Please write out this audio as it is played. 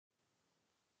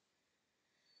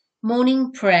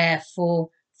Morning prayer for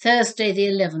Thursday, the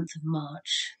 11th of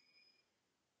March.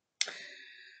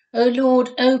 O Lord,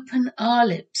 open our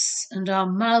lips, and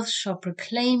our mouths shall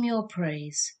proclaim your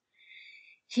praise.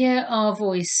 Hear our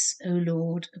voice, O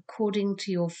Lord, according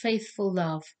to your faithful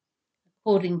love,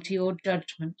 according to your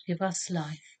judgment, give us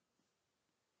life.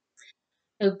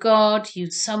 O God,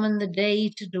 you summon the day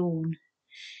to dawn.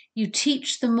 You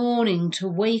teach the morning to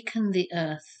waken the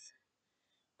earth.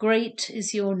 Great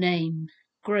is your name,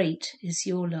 great is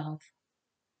your love.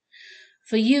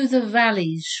 For you the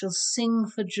valleys shall sing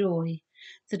for joy,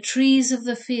 the trees of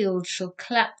the field shall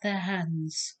clap their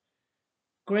hands.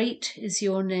 Great is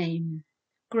your name,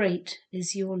 great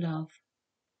is your love.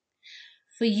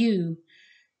 For you,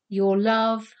 your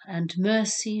love and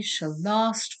mercy shall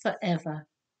last forever,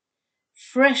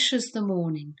 fresh as the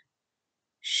morning,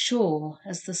 sure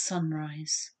as the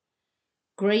sunrise.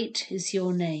 Great is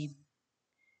your name,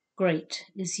 great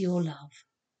is your love.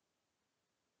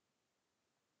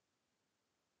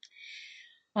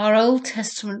 Our Old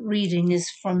Testament reading is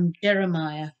from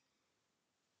Jeremiah.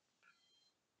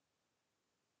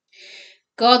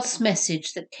 God's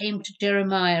message that came to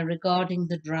Jeremiah regarding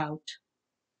the drought.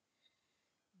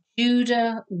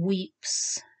 Judah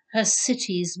weeps, her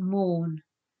cities mourn.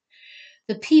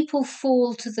 The people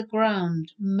fall to the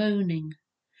ground, moaning,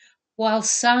 while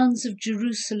sounds of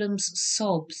Jerusalem's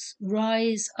sobs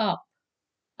rise up,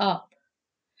 up.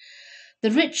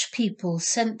 The rich people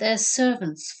sent their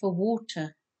servants for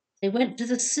water. They went to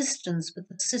the cisterns, but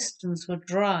the cisterns were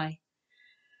dry.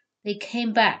 They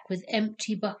came back with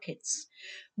empty buckets,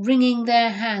 wringing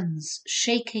their hands,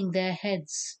 shaking their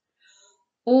heads.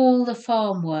 All the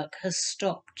farm work has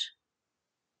stopped.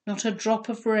 Not a drop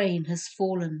of rain has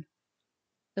fallen.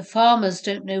 The farmers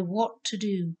don't know what to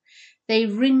do. They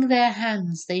wring their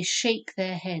hands, they shake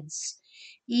their heads.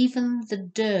 Even the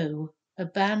doe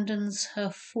abandons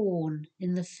her fawn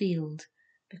in the field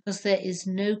because there is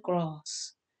no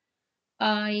grass.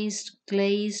 Eyes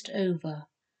glazed over,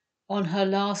 on her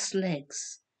last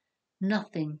legs,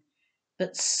 nothing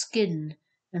but skin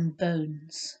and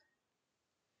bones.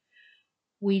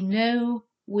 We know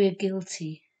we're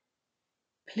guilty.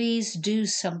 Please do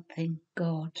something,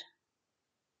 God.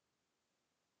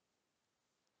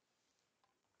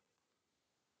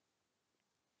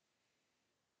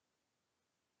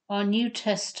 Our New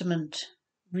Testament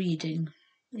reading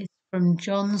is from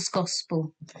John's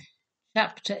Gospel,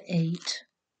 chapter 8.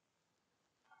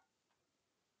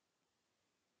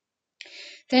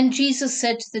 Then Jesus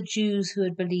said to the Jews who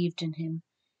had believed in him,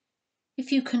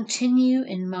 "If you continue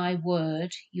in my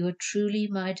word, you are truly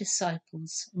my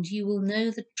disciples, and you will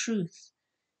know the truth,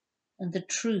 and the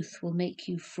truth will make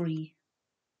you free."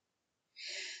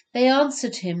 They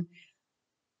answered him,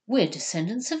 "We're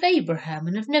descendants of Abraham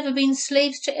and have never been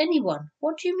slaves to anyone.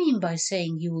 What do you mean by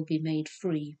saying you will be made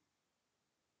free?"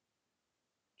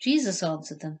 Jesus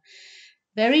answered them,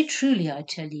 "Very truly I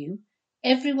tell you,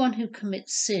 everyone who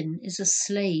commits sin is a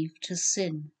slave to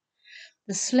sin.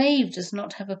 The slave does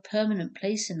not have a permanent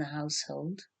place in the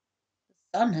household.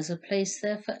 The Son has a place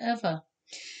there forever.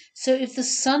 So if the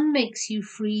Son makes you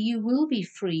free, you will be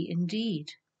free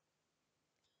indeed.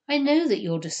 I know that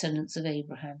you're descendants of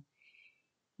Abraham,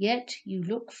 yet you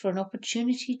look for an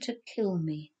opportunity to kill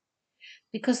me,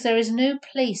 because there is no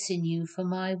place in you for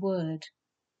my word.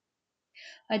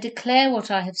 I declare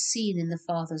what I have seen in the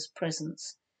Father's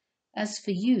presence. As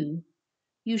for you,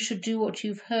 you should do what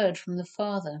you've heard from the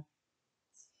Father."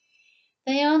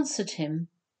 They answered him,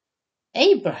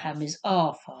 "Abraham is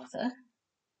our father."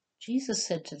 Jesus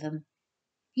said to them,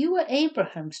 "If you were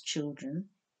Abraham's children,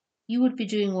 you would be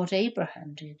doing what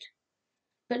Abraham did.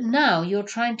 But now you're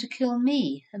trying to kill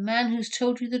me, a man who's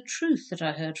told you the truth that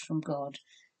I heard from God.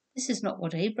 This is not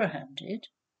what Abraham did.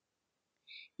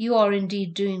 You are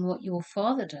indeed doing what your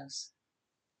father does."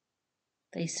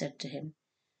 They said to him,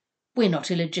 "We're not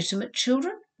illegitimate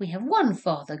children. We have one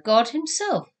Father, God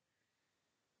himself."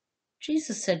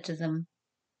 Jesus said to them,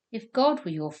 "If God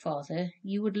were your Father,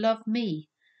 you would love me,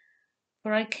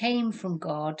 for I came from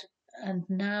God, and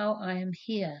now I am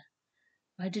here.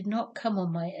 I did not come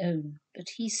on my own, but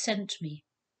he sent me.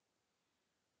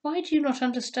 Why do you not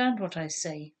understand what I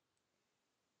say?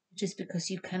 It is because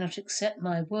you cannot accept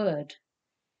my word.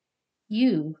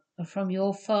 You are from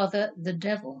your father, the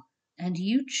devil, and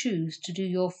you choose to do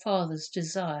your father's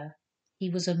desire. He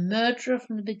was a murderer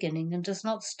from the beginning and does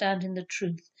not stand in the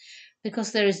truth,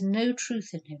 because there is no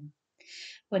truth in him.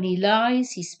 When he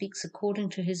lies, he speaks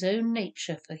according to his own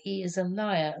nature, for he is a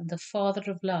liar and the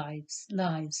father of lies.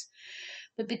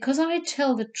 But because I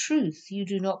tell the truth, you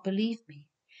do not believe me.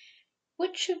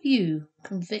 Which of you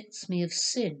convicts me of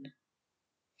sin?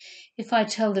 If I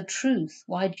tell the truth,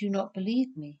 why do you not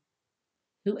believe me?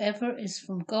 Whoever is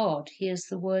from God hears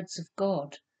the words of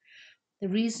God. The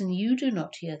reason you do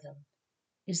not hear them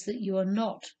is that you are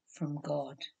not from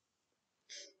God.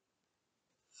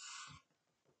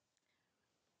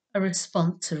 A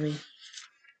responsory.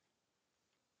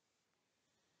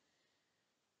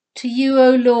 To you,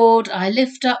 O Lord, I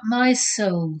lift up my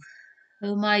soul.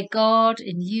 O my God,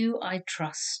 in you I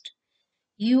trust.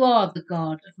 You are the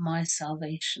God of my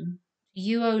salvation. To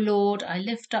you, O Lord, I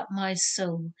lift up my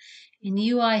soul. In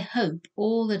you I hope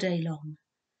all the day long.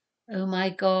 O my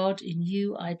God, in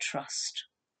you I trust.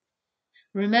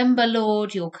 Remember,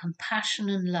 Lord, your compassion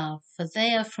and love, for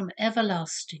they are from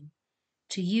everlasting.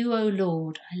 To you, O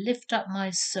Lord, I lift up my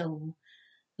soul.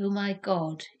 O my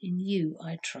God, in you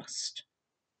I trust.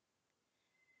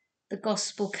 The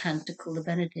Gospel Canticle, the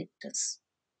Benedictus.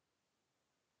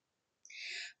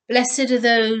 Blessed are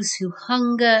those who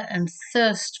hunger and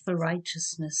thirst for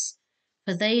righteousness,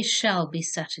 for they shall be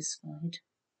satisfied.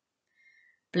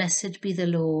 Blessed be the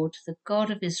Lord, the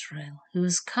God of Israel, who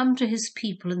has come to his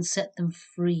people and set them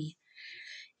free.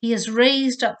 He has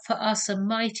raised up for us a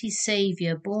mighty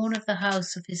Saviour, born of the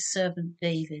house of his servant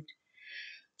David.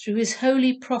 Through his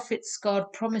holy prophets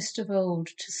God promised of old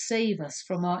to save us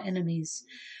from our enemies,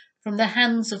 from the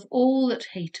hands of all that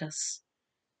hate us,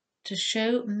 to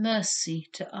show mercy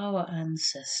to our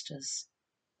ancestors,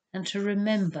 and to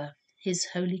remember his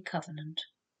holy covenant.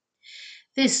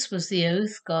 This was the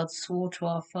oath God swore to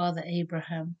our father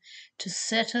Abraham, to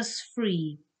set us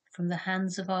free from the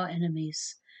hands of our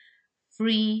enemies,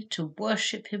 free to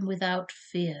worship him without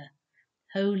fear,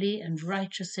 holy and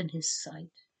righteous in his sight,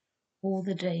 all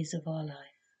the days of our life.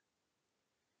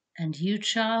 And you,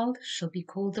 child, shall be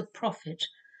called the prophet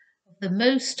of the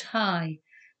Most High,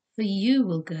 for you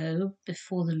will go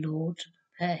before the Lord to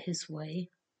prepare his way,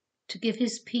 to give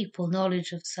his people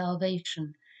knowledge of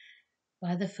salvation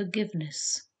by the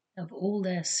forgiveness of all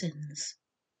their sins.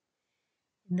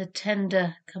 In the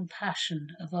tender compassion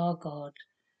of our God,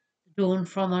 the dawn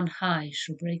from on high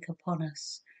shall break upon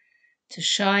us, to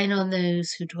shine on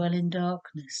those who dwell in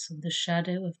darkness and the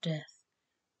shadow of death,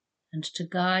 and to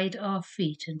guide our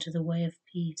feet into the way of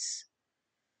peace.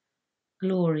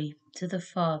 Glory to the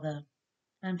Father,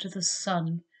 and to the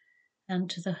Son, and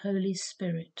to the Holy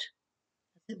Spirit,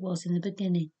 as it was in the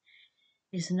beginning,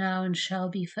 is now, and shall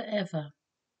be forever.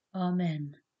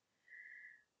 Amen.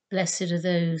 Blessed are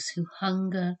those who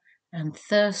hunger and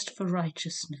thirst for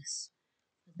righteousness,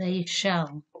 for they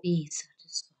shall be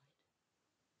satisfied.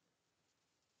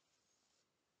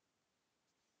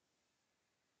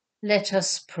 Let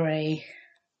us pray.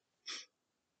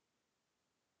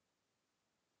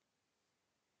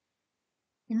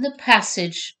 In the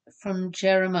passage from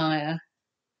Jeremiah,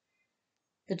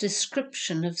 the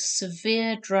description of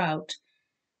severe drought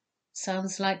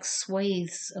sounds like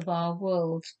swathes of our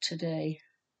world today.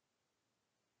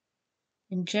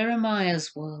 In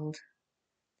Jeremiah's world,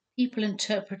 people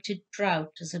interpreted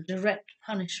drought as a direct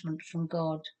punishment from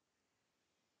God.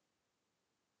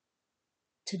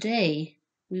 Today,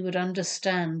 we would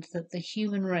understand that the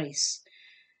human race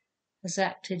has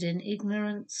acted in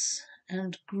ignorance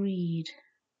and greed.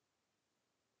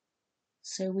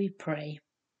 So we pray.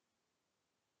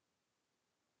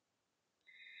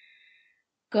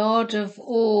 God of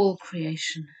all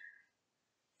creation,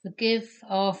 forgive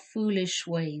our foolish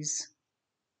ways.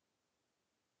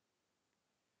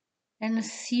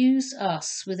 Enthuse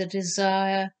us with a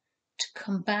desire to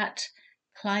combat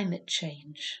climate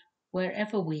change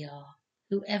wherever we are,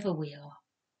 whoever we are.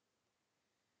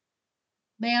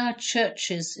 May our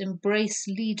churches embrace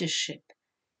leadership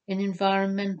in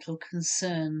environmental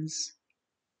concerns.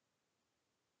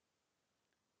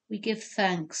 We give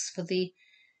thanks for the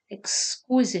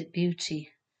exquisite beauty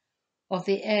of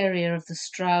the area of the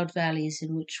Stroud Valleys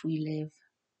in which we live,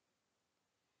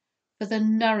 for the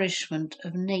nourishment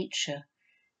of nature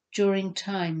during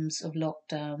times of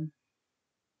lockdown.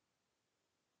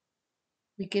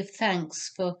 We give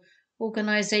thanks for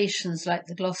organisations like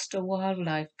the Gloucester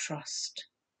Wildlife Trust,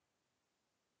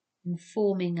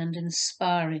 informing and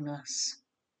inspiring us.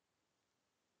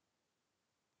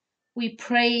 We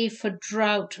pray for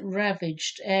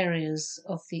drought-ravaged areas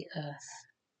of the earth,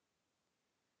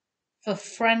 for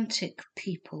frantic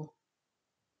people,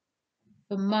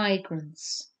 for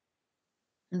migrants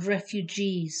and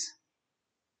refugees,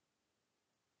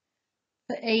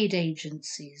 for aid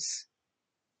agencies.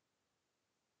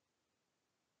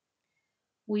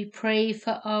 We pray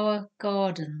for our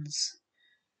gardens,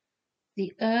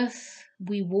 the earth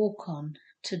we walk on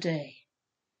today,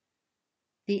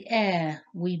 the air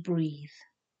we breathe.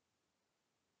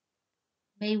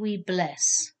 May we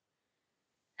bless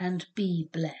and be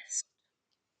blessed.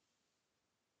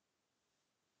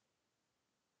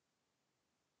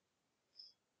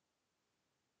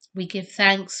 We give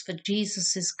thanks for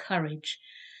Jesus' courage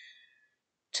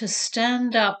to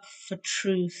stand up for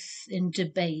truth in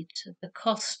debate at the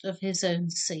cost of his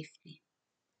own safety.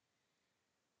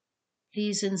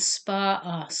 Please inspire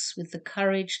us with the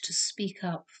courage to speak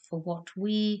up for what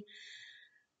we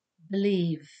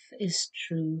believe is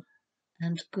true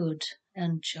and good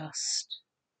and just.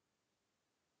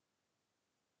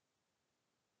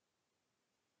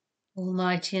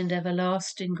 Almighty and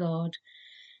everlasting God,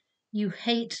 you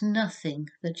hate nothing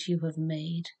that you have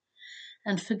made,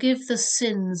 and forgive the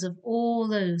sins of all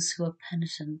those who are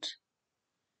penitent.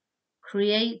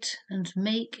 Create and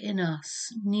make in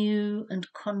us new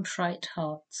and contrite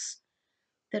hearts,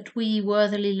 that we,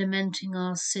 worthily lamenting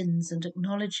our sins and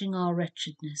acknowledging our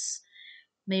wretchedness,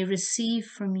 may receive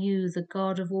from you, the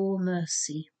God of all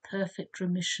mercy, perfect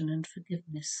remission and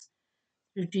forgiveness,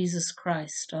 through Jesus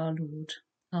Christ our Lord.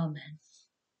 Amen.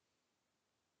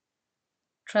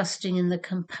 Trusting in the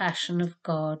compassion of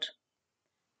God,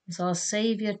 as our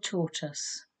Saviour taught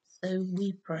us, so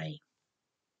we pray.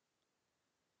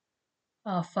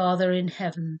 Our Father in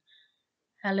heaven,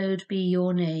 hallowed be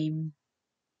your name.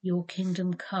 Your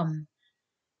kingdom come,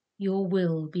 your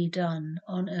will be done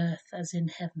on earth as in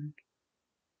heaven.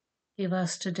 Give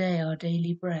us today our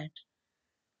daily bread.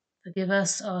 Forgive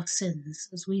us our sins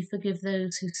as we forgive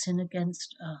those who sin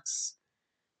against us.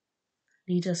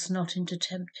 Lead us not into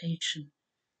temptation,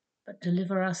 but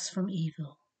deliver us from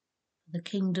evil. The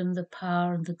kingdom, the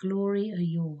power, and the glory are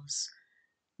yours,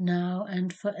 now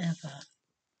and forever.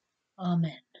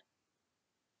 Amen.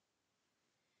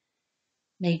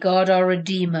 May God, our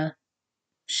Redeemer,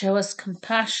 show us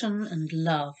compassion and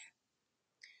love.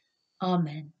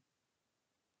 Amen.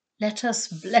 Let us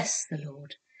bless the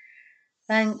Lord.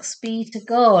 Thanks be to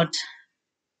God.